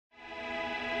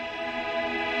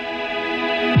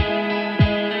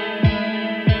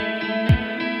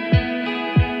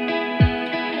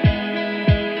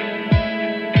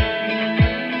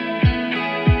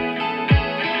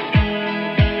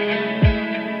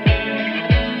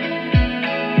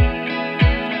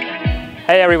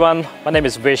Hey everyone, my name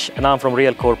is Vish and I'm from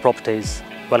Real Core Properties.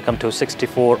 Welcome to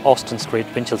 64 Austin Street,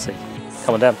 Winchelsea.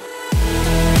 Come on down.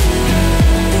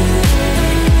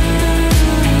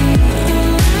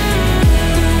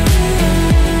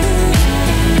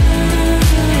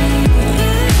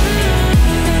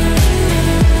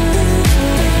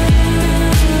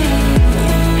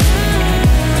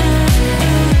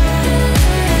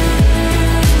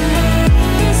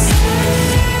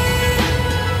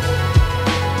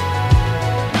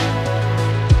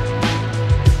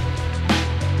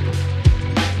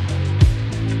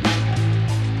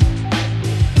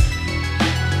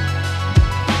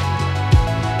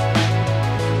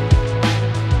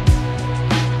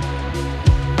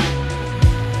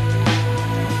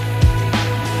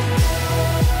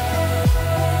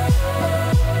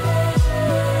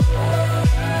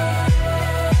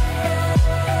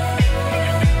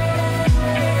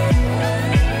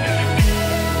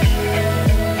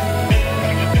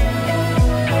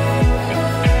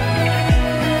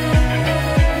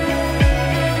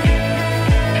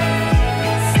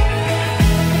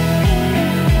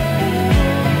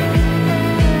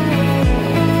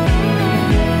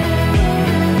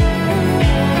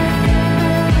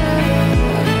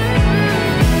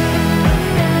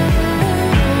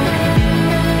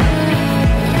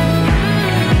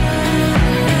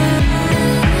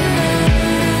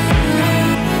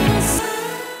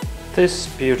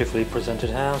 This beautifully presented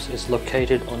house is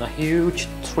located on a huge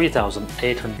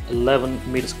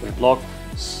 3,811 meter square block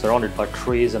surrounded by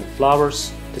trees and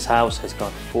flowers. This house has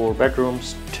got 4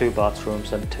 bedrooms, 2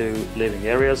 bathrooms and 2 living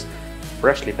areas,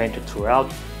 freshly painted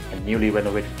throughout, a newly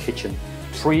renovated kitchen,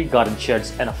 3 garden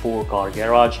sheds and a 4-car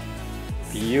garage,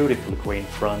 beautiful green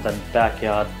front and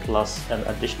backyard plus an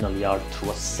additional yard through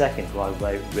a second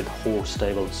driveway with horse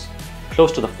stables.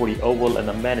 Close to the footy oval and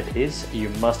amenities, you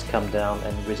must come down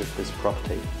and visit this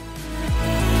property.